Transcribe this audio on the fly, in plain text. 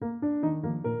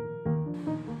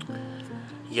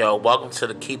Yo, welcome to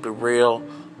the Keep It Real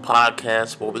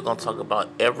podcast where we're going to talk about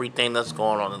everything that's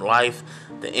going on in life,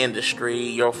 the industry,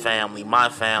 your family, my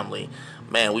family.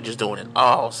 Man, we just doing it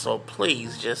all. So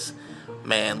please just,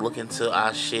 man, look into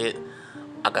our shit.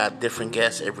 I got different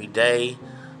guests every day.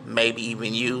 Maybe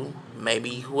even you.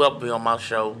 Maybe whoever be on my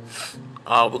show.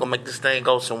 We're going to make this thing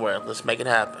go somewhere. Let's make it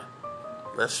happen.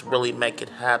 Let's really make it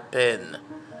happen.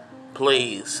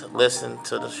 Please listen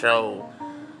to the show.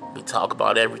 We talk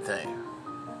about everything.